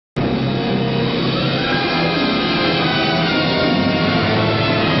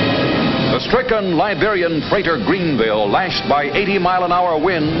stricken Liberian freighter Greenville, lashed by 80-mile-an-hour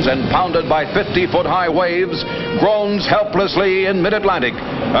winds and pounded by 50-foot-high waves, groans helplessly in mid-Atlantic,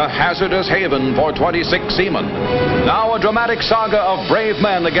 a hazardous haven for 26 seamen. Now a dramatic saga of brave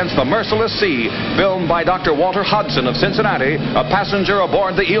men against the merciless sea, filmed by Dr. Walter Hodson of Cincinnati, a passenger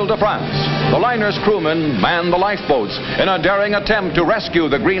aboard the Ile de France. The liner's crewmen man the lifeboats in a daring attempt to rescue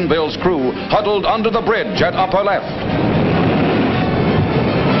the Greenville's crew huddled under the bridge at upper left.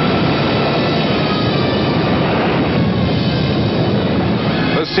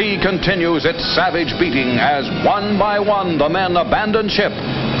 The sea continues its savage beating as one by one the men abandon ship,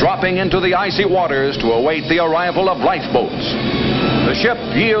 dropping into the icy waters to await the arrival of lifeboats. The ship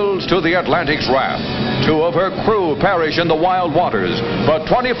yields to the Atlantic's wrath. 2 of her crew perish in the wild waters, but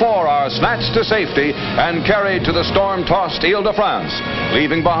 24 are snatched to safety and carried to the storm-tossed Ile de France,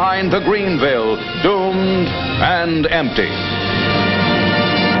 leaving behind the Greenville, doomed and empty.